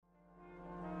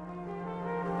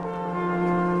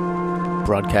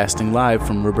Broadcasting live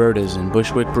from Roberta's in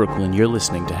Bushwick, Brooklyn, you're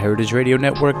listening to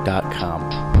HeritageRadioNetwork.com.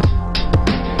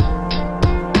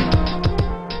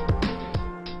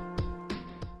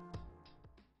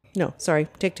 No, sorry,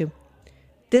 take two.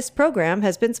 This program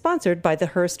has been sponsored by the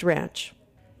Hearst Ranch.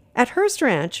 At Hearst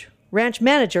Ranch, ranch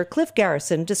manager Cliff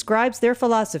Garrison describes their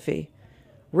philosophy.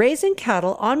 Raising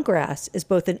cattle on grass is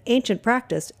both an ancient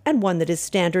practice and one that is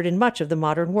standard in much of the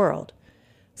modern world.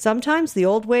 Sometimes the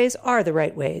old ways are the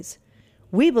right ways.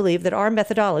 We believe that our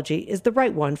methodology is the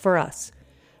right one for us.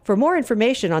 For more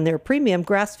information on their premium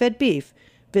grass-fed beef,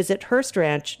 visit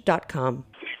HearstRanch.com.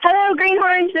 Hello,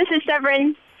 Greenhorns. This is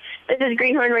Severin. This is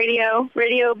Greenhorn Radio.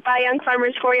 Radio by young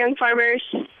farmers, for young farmers,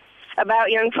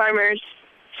 about young farmers.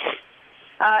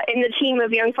 In the team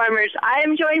of young farmers, I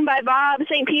am joined by Bob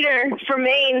St. Peter from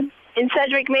Maine, in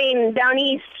Sedgwick, Maine, down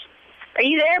east. Are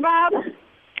you there, Bob?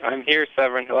 I'm here,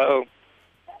 Severin. Hello.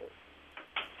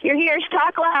 You're here.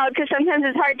 Talk loud, because sometimes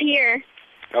it's hard to hear.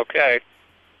 Okay.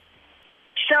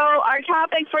 So our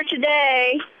topic for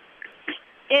today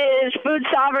is food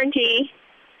sovereignty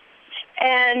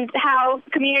and how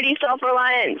community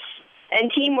self-reliance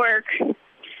and teamwork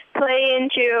play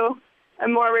into a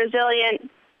more resilient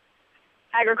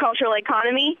agricultural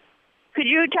economy. Could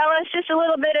you tell us just a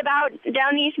little bit about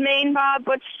down east Maine, Bob?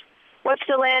 What's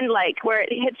the land like where it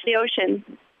hits the ocean?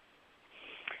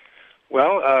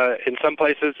 Well, in some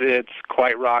places it's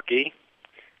quite rocky.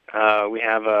 We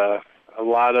have a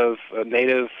lot of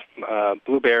native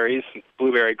blueberries,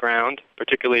 blueberry ground,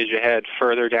 particularly as you head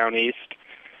further down east,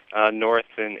 north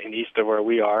and east of where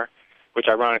we are, which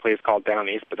ironically is called down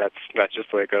east, but that's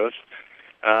just the way it goes.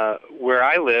 Where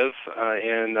I live,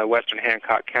 in western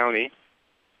Hancock County,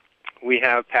 we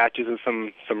have patches of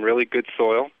some really good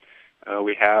soil.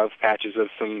 We have patches of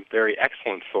some very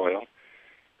excellent soil.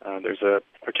 There's a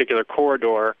particular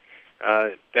corridor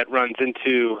that runs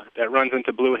into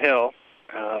Blue Hill,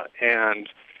 and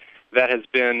that has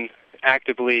been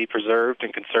actively preserved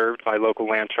and conserved by local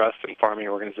land trusts and farming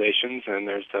organizations. And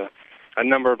there's a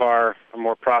number of our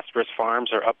more prosperous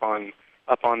farms are up on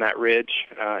that ridge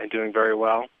and doing very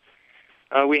well.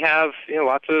 We have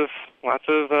lots of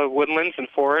woodlands and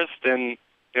forest, and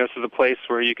this is a place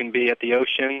where you can be at the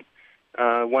ocean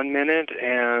 1 minute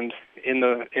and in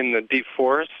the deep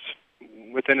forest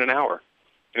within an hour.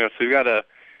 So we've got a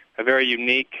very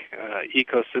unique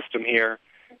ecosystem here,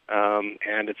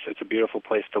 and it's a beautiful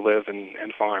place to live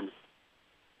and farm.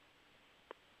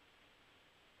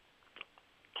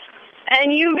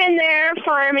 And you've been there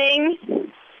farming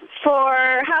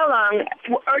for how long?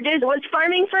 Was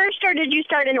farming first, or did you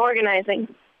start in organizing?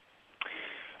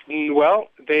 Well,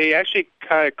 they actually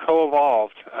kind of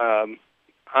co-evolved.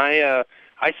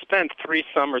 I spent 3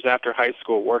 summers after high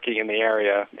school working in the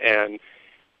area, and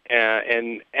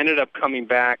ended up coming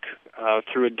back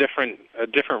through a different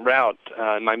route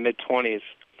in my mid-20s,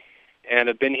 and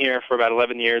I've been here for about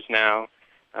 11 years now,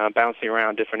 bouncing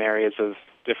around different areas of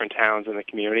different towns in the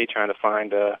community, trying to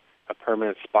find a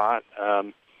permanent spot.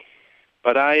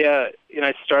 But I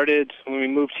started when we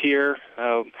moved here,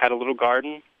 had a little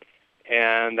garden,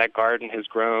 and that garden has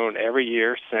grown every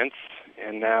year since,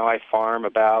 and now I farm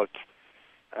about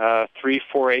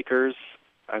 3-4 acres.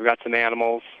 I've got some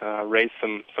animals, raised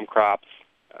some crops.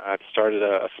 I've started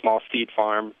a small seed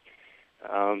farm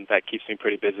that keeps me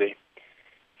pretty busy.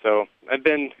 So I've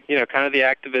been, kind of the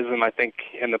activism, I think,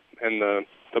 and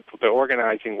the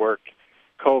organizing work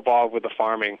co-evolved with the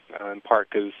farming, in part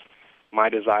because my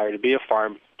desire to be a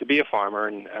farmer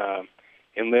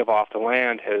and live off the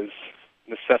land has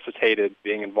necessitated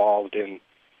being involved in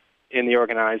the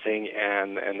organizing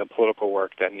and the political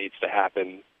work that needs to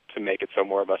happen to make it so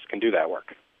more of us can do that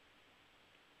work.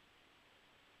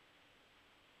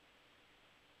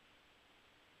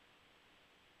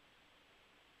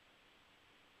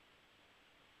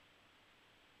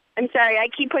 I'm sorry, I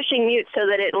keep pushing mute so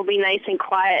that it will be nice and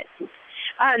quiet.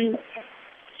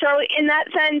 So in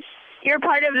that sense, you're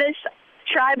part of this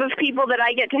tribe of people that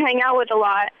I get to hang out with a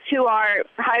lot who are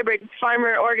hybrid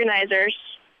farmer organizers,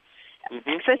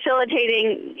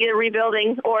 facilitating either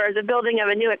rebuilding or the building of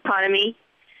a new economy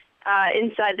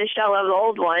inside the shell of the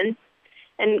old one,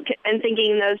 and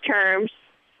thinking in those terms.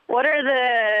 What are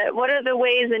the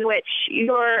ways in which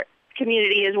your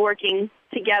community is working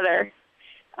together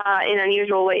in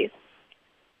unusual ways?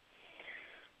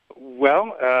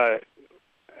 Well, I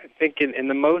think in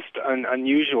the most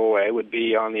unusual way would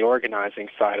be on the organizing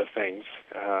side of things.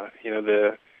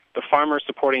 The farmers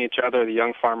supporting each other, the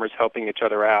young farmers helping each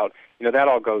other out. That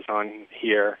all goes on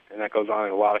here, and that goes on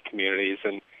in a lot of communities.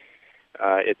 And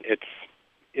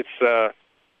it's a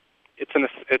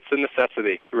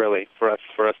necessity, really, for us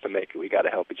to make it. We got to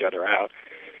help each other out.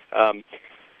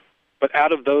 But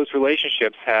out of those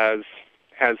relationships has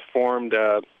formed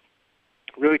a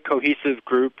really cohesive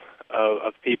group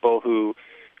of people who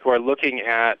are looking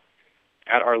at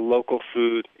our local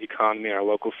food economy, our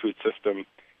local food system,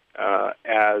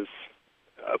 as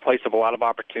a place of a lot of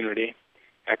opportunity,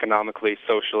 economically,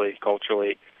 socially,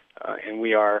 culturally, and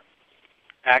we are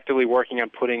actively working on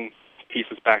putting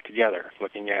pieces back together,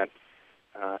 looking at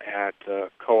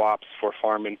co-ops for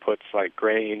farm inputs like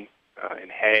grain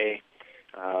and hay,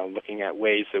 looking at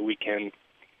ways that we can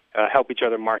help each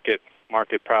other market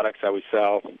products that we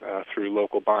sell through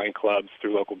local buying clubs,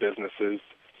 through local businesses,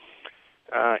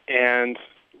 and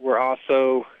we're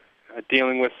also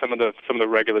dealing with some of the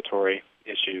regulatory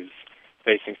issues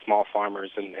facing small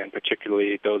farmers, and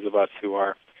particularly those of us who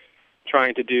are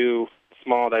trying to do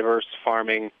small, diverse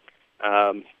farming,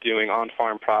 doing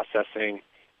on-farm processing,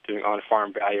 doing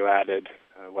on-farm value-added,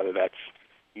 whether that's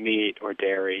meat or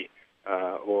dairy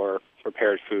or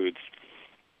prepared foods.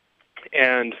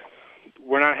 And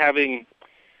we're having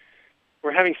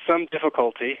some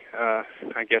difficulty,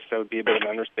 I guess that would be a bit of an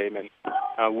understatement,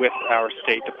 with our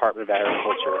State Department of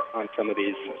Agriculture on some of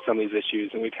these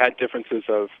issues, and we've had differences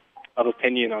of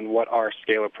opinion on what are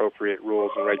scale-appropriate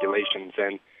rules and regulations,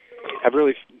 and have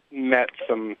really met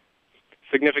some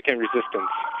significant resistance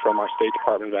from our State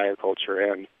Department of Agriculture.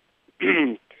 And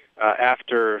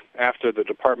after the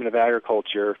Department of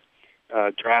Agriculture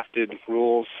drafted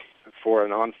rules for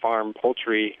an on-farm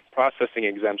poultry processing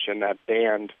exemption that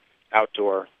banned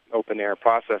outdoor open-air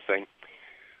processing,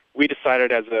 we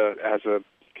decided as a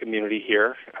community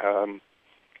here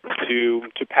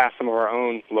to pass some of our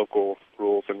own local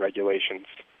rules and regulations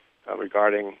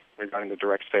regarding the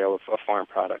direct sale of farm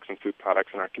products and food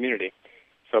products in our community.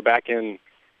 So back in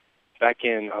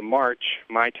March,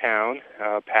 my town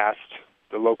passed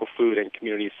the Local Food and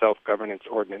Community Self-Governance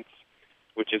Ordinance,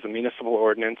 which is a municipal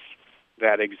ordinance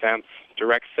that exempts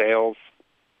direct sales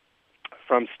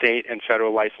from state and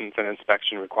federal license and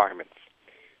inspection requirements.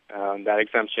 That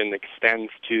exemption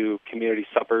extends to community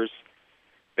suppers,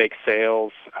 bake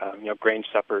sales, grain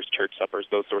suppers, church suppers,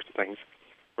 those sorts of things,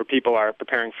 where people are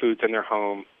preparing foods in their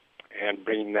home and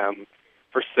bringing them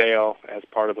for sale as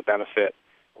part of a benefit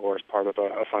or as part of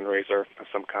a fundraiser of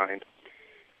some kind.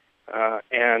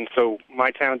 And so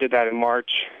my town did that in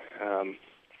March.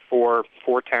 Four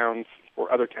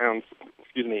other towns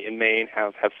in Maine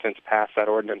have since passed that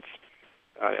ordinance.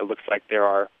 It looks like there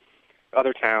are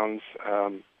other towns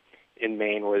in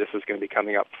Maine where this is going to be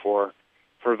coming up for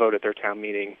a vote at their town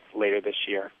meeting later this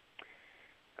year.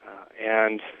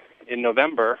 And in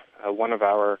November, one of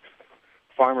our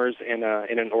farmers in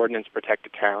an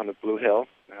ordinance-protected town of Blue Hill,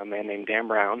 a man named Dan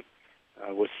Brown,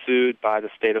 was sued by the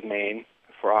state of Maine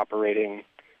for operating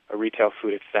a retail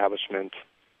food establishment,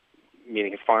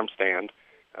 meaning a farm stand,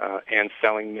 and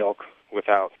selling milk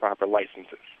without proper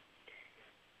licenses.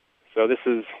 So this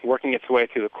is working its way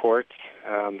through the courts.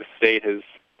 The state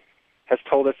has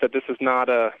told us that this is not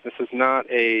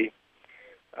a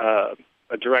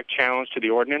direct challenge to the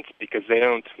ordinance because they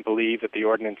don't believe that the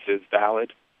ordinance is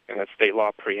valid and that state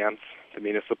law preempts the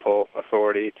municipal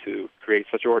authority to create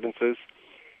such ordinances.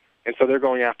 And so they're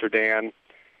going after Dan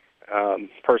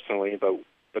personally,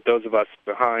 but those of us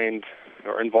behind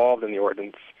or involved in the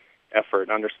ordinance effort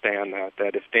understand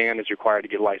that if Dan is required to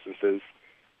get licenses,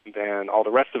 then all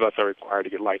the rest of us are required to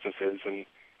get licenses, and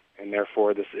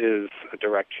therefore this is a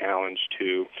direct challenge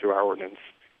to our ordinance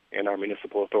and our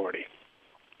municipal authority.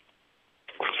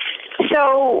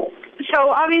 So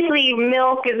obviously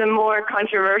milk is a more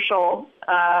controversial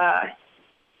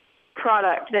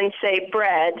product than, say,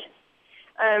 bread.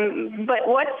 But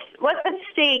what's at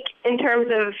stake in terms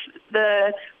of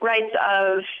the rights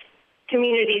of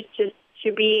communities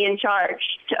to be in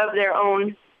charge of their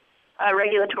own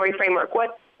regulatory framework?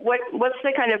 What's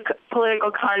the kind of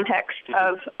political context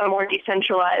of a more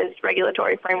decentralized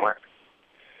regulatory framework?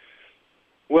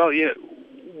 Well, yeah,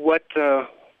 what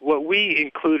we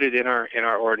included in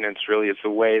our ordinance really is the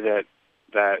way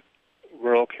that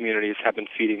rural communities have been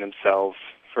feeding themselves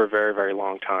for a very, very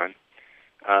long time.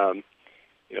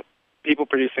 People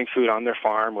producing food on their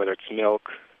farm, whether it's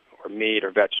milk or meat or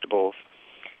vegetables,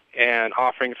 and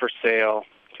offering for sale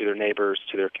to their neighbors,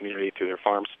 to their community, through their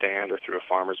farm stand or through a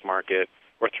farmer's market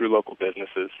or through local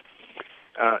businesses.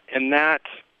 And that's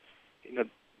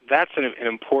an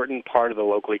important part of the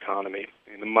local economy.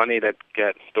 And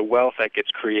the wealth that gets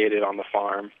created on the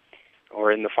farm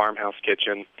or in the farmhouse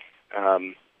kitchen,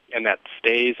 and that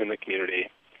stays in the community,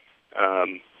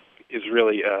 is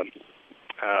really an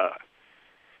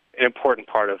important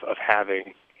part of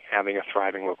having a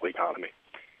thriving local economy.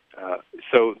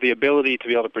 So the ability to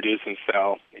be able to produce and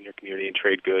sell in your community and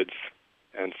trade goods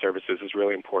and services is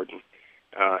really important.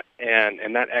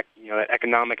 And that that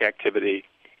economic activity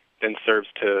then serves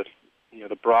to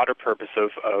the broader purpose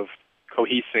of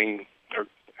cohesing, or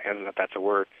I don't know if that's a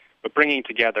word, but bringing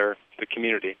together the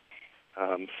community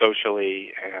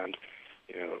socially and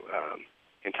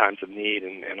in times of need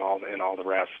and all the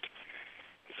rest.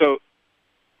 So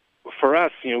for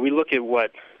us, we look at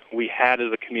what we had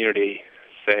as a community,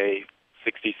 say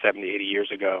 60, 70, 80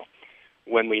 years ago,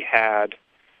 when we had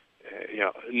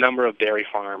a number of dairy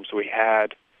farms. We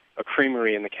had a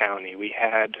creamery in the county. We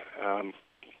had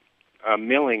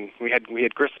milling. We had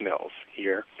grist mills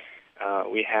here.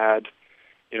 We had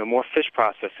more fish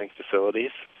processing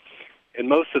facilities. And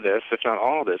most of this, if not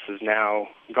all of this, is now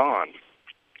gone,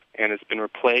 and it's been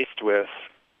replaced with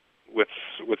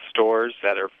stores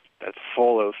that's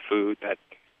full of food that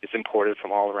is imported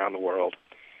from all around the world,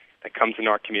 that comes in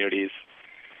our communities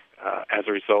as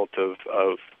a result of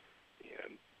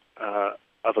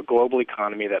a global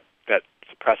economy that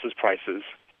suppresses prices,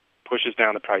 pushes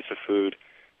down the price of food,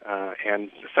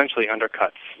 and essentially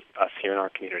undercuts us here in our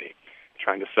community,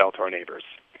 trying to sell to our neighbors.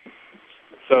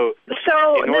 So the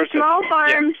small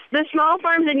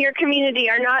farms in your community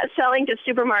are not selling to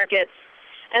supermarkets,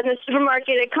 and the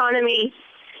supermarket economy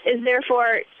is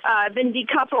therefore been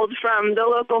decoupled from the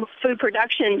local food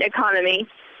production economy.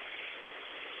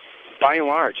 By and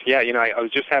large, yeah. I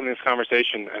was just having this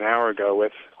conversation an hour ago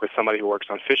with somebody who works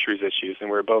on fisheries issues, and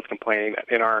we were both complaining that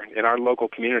in our local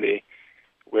community,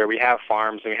 where we have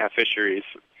farms and we have fisheries,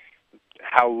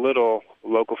 how little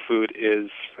local food is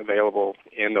available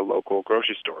in the local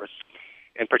grocery stores,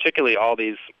 and particularly all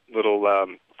these little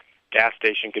gas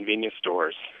station convenience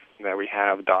stores that we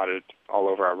have dotted all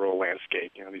over our rural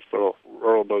landscape. These little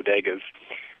rural bodegas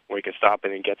where you can stop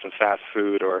in and get some fast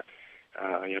food or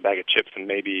a bag of chips and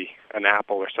maybe an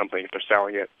apple or something if they're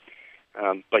selling it.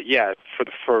 But yeah,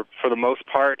 for the most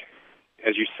part,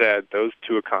 as you said, those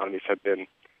two economies have been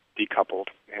decoupled,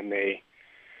 and they,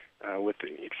 with the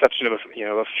exception of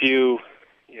a few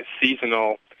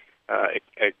seasonal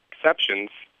exceptions,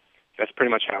 that's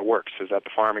pretty much how it works. Is that the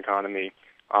farm economy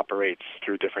operates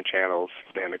through different channels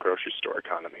than the grocery store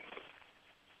economy.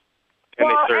 And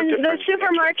the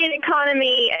supermarket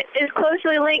economy is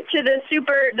closely linked to the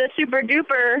super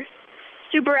duper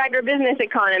super agribusiness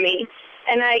economy.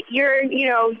 And you're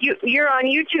on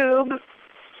YouTube,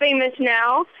 famous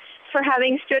now for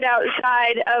having stood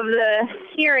outside of the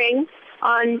hearing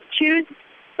on Tuesday.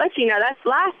 That's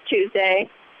last Tuesday,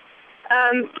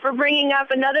 for bringing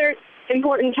up another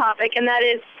important topic, and that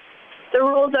is the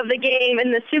rules of the game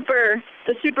in the super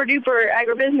duper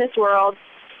agribusiness world.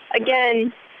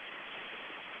 Again,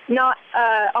 not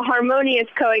a harmonious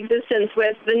coexistence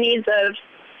with the needs of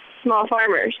small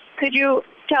farmers. Could you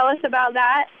tell us about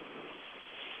that?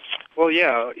 Well,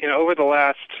 yeah. Over the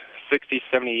last 60,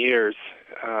 70 years,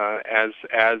 as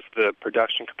the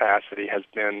production capacity has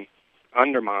been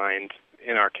undermined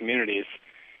in our communities,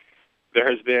 there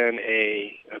has been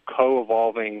a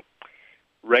co-evolving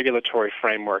regulatory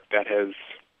framework that has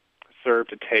served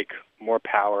to take more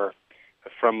power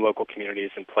from local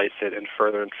communities and place it in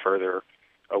further and further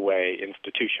away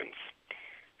institutions.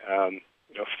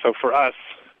 So for us,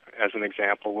 as an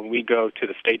example, when we go to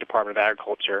the State Department of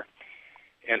Agriculture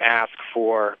and ask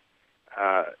for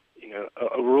a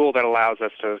rule that allows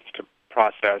us to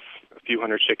process a few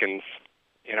hundred chickens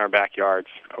in our backyards,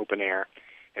 open air,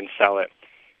 and sell it,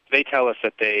 they tell us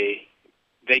that they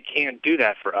can't do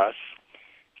that for us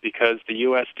because the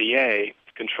USDA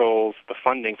controls the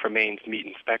funding for Maine's meat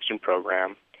inspection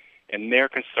program, and they're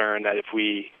concerned that if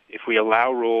we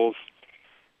allow rules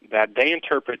that they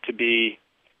interpret to be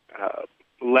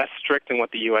less strict than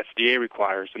what the USDA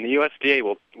requires, and the USDA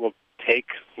will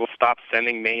stop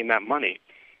sending Maine that money,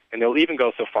 and they'll even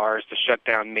go so far as to shut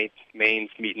down Maine's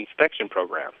meat inspection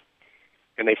program.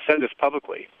 And they've said this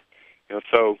publicly.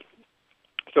 So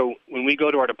when we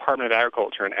go to our Department of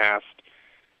Agriculture and ask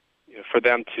for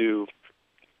them to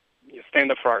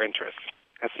stand up for our interests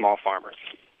as small farmers,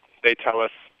 they tell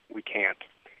us we can't.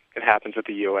 It happens at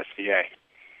the USDA.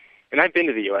 And I've been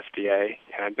to the USDA,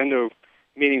 and I've been to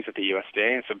meetings at the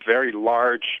USDA, and it's a very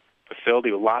large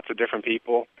facility with lots of different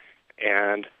people,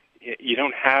 and you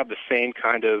don't have the same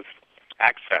kind of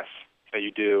access that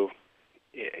you do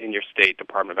in your state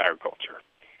Department of Agriculture.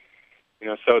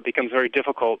 So it becomes very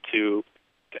difficult to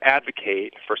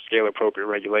advocate for scale-appropriate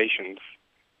regulations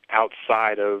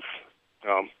outside of,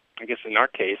 I guess in our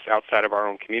case, outside of our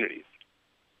own communities.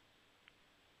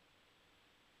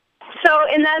 So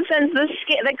in that sense,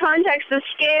 the context, the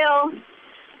scale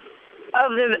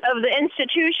of the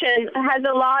institution has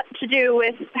a lot to do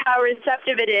with how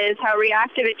receptive it is, how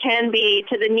reactive it can be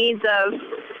to the needs of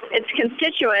its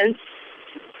constituents.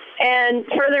 And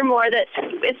furthermore, that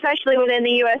especially within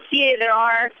the USDA, there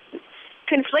are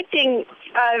conflicting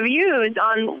views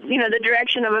on, the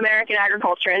direction of American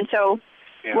agriculture. And so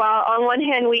while on one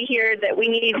hand we hear that we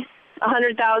need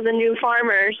 100,000 new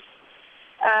farmers,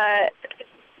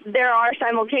 there are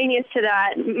simultaneous to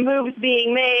that moves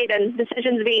being made and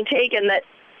decisions being taken that,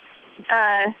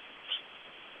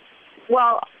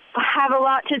 have a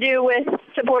lot to do with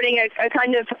supporting a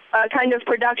kind of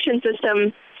production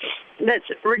system that's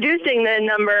reducing the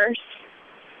numbers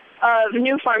of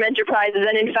new farm enterprises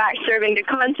and in fact serving to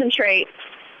concentrate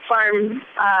farm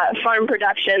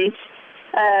productions,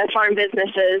 farm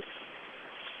businesses,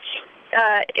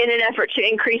 in an effort to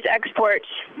increase exports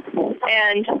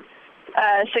and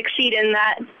succeed in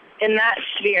that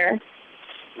sphere.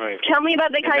 Right. Tell me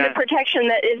about the kind of protection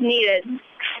that is needed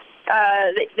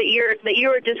that you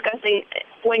were discussing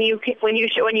when you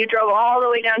drove all the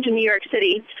way down to New York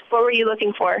City. What were you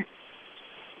looking for?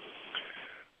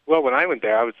 Well, when I went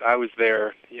there, I was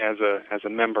there as a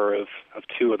member of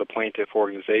two of the plaintiff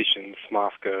organizations,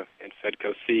 SMOFCA and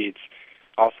Fedco Seeds,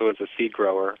 also as a seed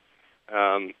grower,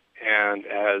 and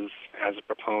as a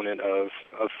proponent of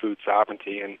food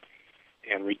sovereignty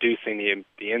and reducing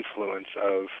the influence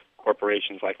of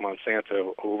corporations like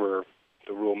Monsanto over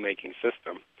the rulemaking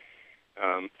system.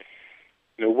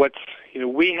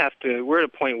 We're at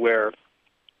a point where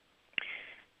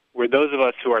those of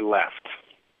us who are left,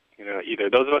 either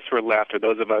those of us who are left or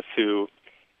those of us who,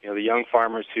 the young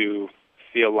farmers who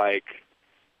feel like,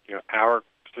 our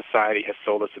society has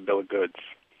sold us a bill of goods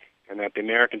and that the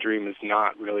American dream is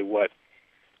not really what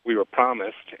we were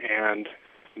promised, and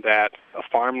that a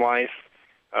farm life,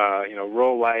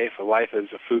 rural life, a life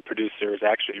as a food producer is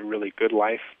actually a really good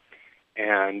life.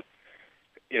 And,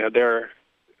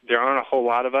 there aren't a whole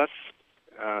lot of us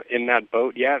in that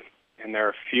boat yet, and there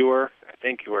are fewer, I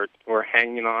think, who are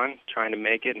hanging on, trying to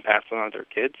make it and pass it on to their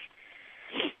kids,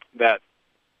 that,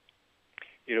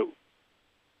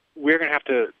 we're going to have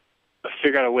to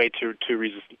figure out a way to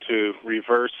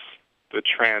reverse the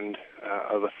trend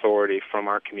of authority from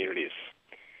our communities.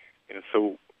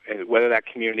 So whether that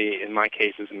community, in my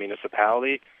case, is a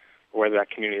municipality, or whether that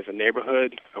community is a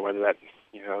neighborhood, or whether that,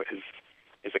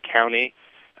 is a county,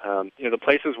 the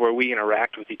places where we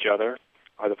interact with each other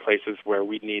are the places where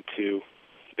we need to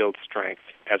build strength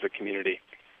as a community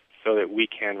so that we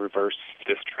can reverse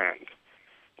this trend.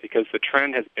 Because the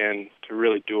trend has been to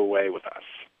really do away with us.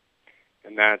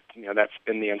 And that's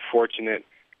been the unfortunate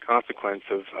consequence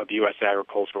of U.S.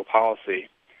 agricultural policy,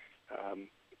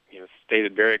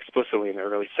 stated very explicitly in the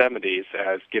early 70s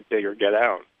as get big or get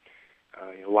out.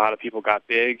 A lot of people got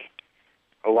big,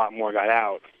 a lot more got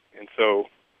out. And so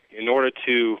in order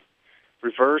to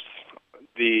reverse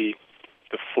the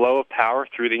flow of power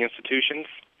through the institutions,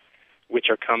 which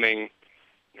are coming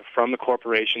from the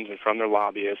corporations and from their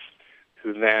lobbyists,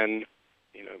 who then,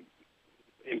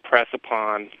 impress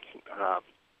upon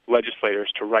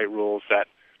legislators to write rules that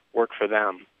work for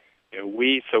them.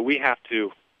 We have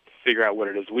to figure out what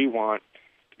it is we want,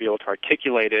 to be able to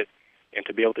articulate it, and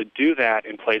to be able to do that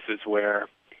in places where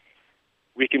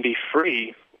we can be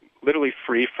free, literally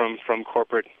free from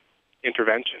corporate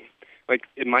intervention. Like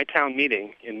in my town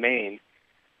meeting in Maine,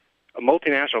 a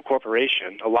multinational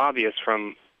corporation, a lobbyist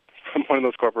from one of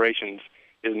those corporations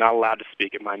is not allowed to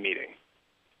speak at my meeting,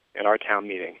 at our town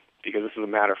meeting, because this is a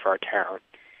matter for our town.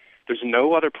 There's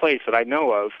no other place that I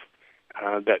know of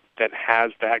that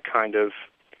has that kind of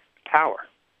power.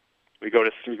 We go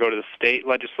to the state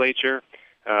legislature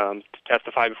to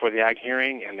testify before the ag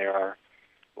hearing, and there are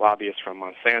lobbyists from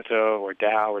Monsanto or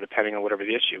Dow, or depending on whatever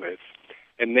the issue is,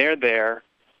 and they're there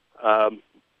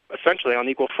essentially on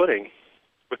equal footing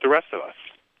with the rest of us.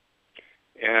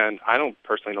 And I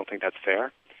personally don't think that's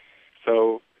fair.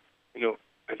 So,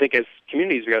 I think as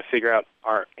communities we got to figure out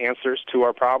our answers to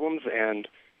our problems, and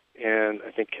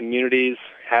I think communities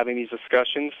having these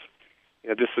discussions,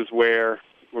 this is where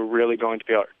we're really going to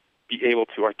be able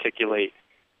to articulate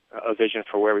a vision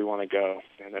for where we want to go.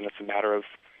 And then it's a matter of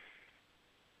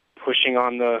pushing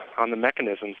on the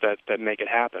mechanisms that make it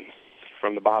happen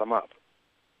from the bottom up.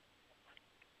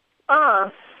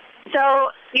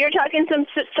 So you're talking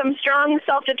some strong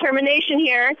self-determination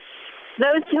here.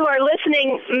 Those who are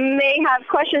listening may have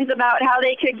questions about how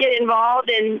they could get involved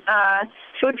in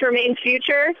Food for Maine's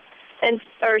future and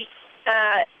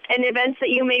events that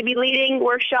you may be leading,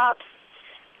 workshops,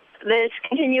 this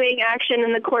continuing action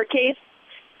in the court case.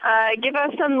 Give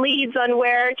us some leads on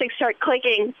where to start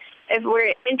clicking if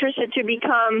we're interested to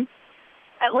become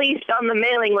at least on the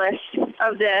mailing list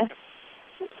of the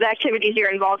activities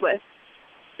you're involved with.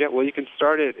 Yeah, well, you can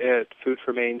start it at Food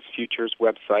for Maine's Future's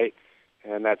website,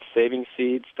 and that's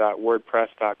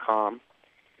savingseeds.wordpress.com.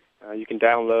 You can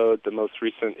download the most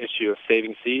recent issue of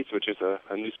Saving Seeds, which is a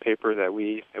newspaper that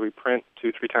we print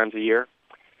 2-3 times a year.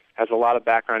 Has a lot of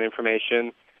background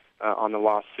information on the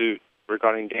lawsuit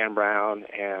regarding Dan Brown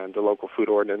and the local food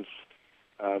ordinance,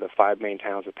 the 5 Maine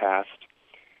towns that passed.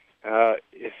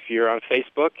 If you're on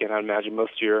Facebook, and I imagine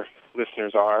most of your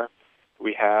listeners are,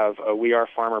 we have a We Are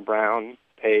Farmer Brown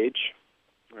page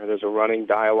where there's a running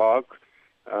dialogue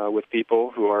with people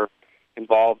who are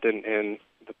involved in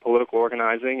the political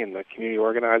organizing and the community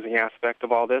organizing aspect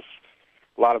of all this.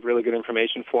 A lot of really good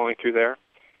information flowing through there.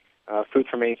 Food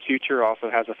for Maine's Future also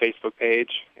has a Facebook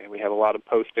page, and we have a lot of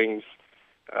postings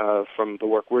from the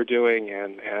work we're doing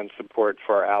and support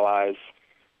for our allies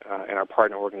and our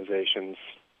partner organizations.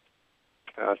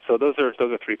 So those are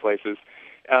 3 places.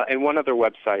 And one other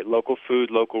website,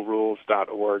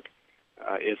 localfoodlocalrules.org,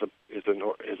 is a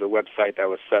website that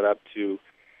was set up to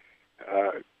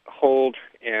hold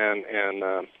and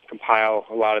compile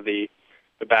a lot of the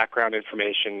background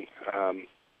information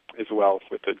as well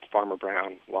with the Farmer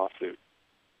Brown lawsuit.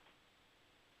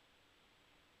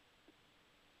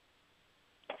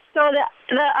 So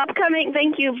the upcoming,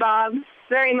 thank you, Bob,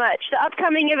 very much. The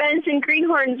upcoming events in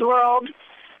Greenhorn's World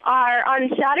are on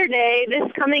Saturday, this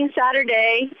coming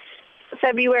Saturday,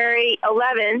 February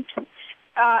 11th,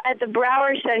 at the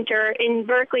Brower Center in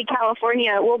Berkeley,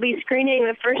 California. We'll be screening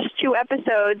the first 2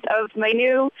 episodes of my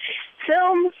new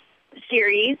film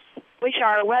series, which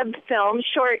are web films,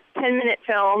 short 10-minute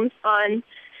films on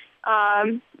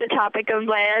the topic of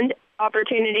land,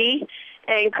 opportunity,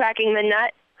 and cracking the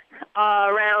nut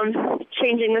around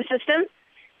changing the system.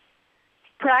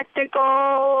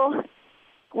 Practical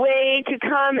way to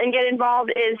come and get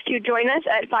involved is to join us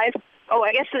at 5.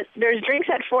 I guess there's drinks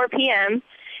at 4 p.m.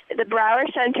 at the Brower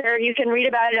Center. You can read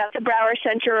about it at the Brower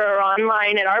Center or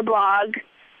online at our blog.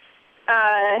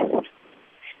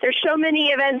 There's so many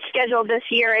events scheduled this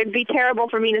year, it'd be terrible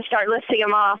for me to start listing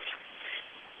them off.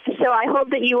 So I hope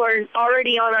that you are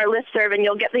already on our listserv and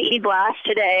you'll get the e-blast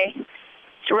today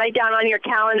to write down on your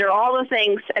calendar all the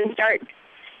things and start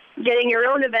getting your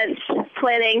own events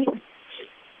planning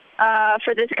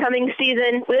for this coming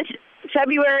season. This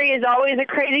February is always a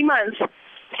crazy month,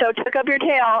 so tuck up your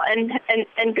tail and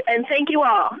thank you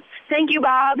all. Thank you,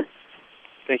 Bob.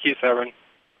 Thank you, Severin.